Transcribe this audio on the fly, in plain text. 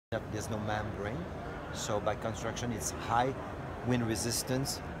There's no membrane, so by construction it's high wind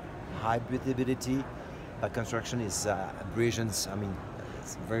resistance, high breathability. By construction is abrasions, I mean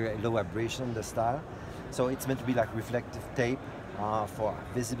it's very low abrasion in the style. So it's meant to be like reflective tape for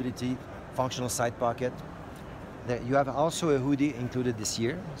visibility, functional side pocket. You have also a hoodie included this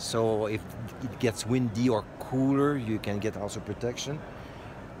year, so if it gets windy or cooler, you can get also protection.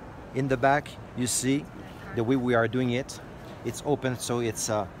 In the back, you see the way we are doing it. It's open, so it's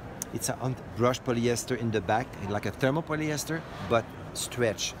a brushed polyester in the back, like a thermal polyester, but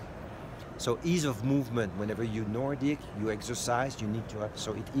stretch. So ease of movement. Whenever you Nordic, you exercise, you need to have,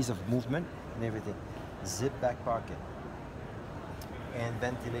 so it ease of movement and everything. Zip back pocket and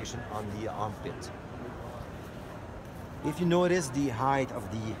ventilation on the armpit. If you notice the height of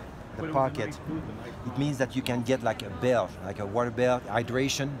the pocket, it means that you can get like a belt, like a water belt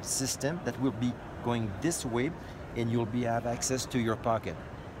hydration system that will be going this way, and you'll have access to your pocket.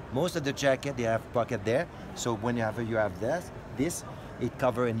 Most of the jacket, they have pocket there, so whenever you have this, it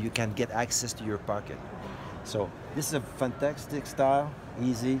covers and you can get access to your pocket. So this is a fantastic style,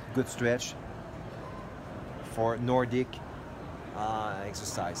 easy, good stretch for Nordic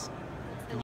exercise.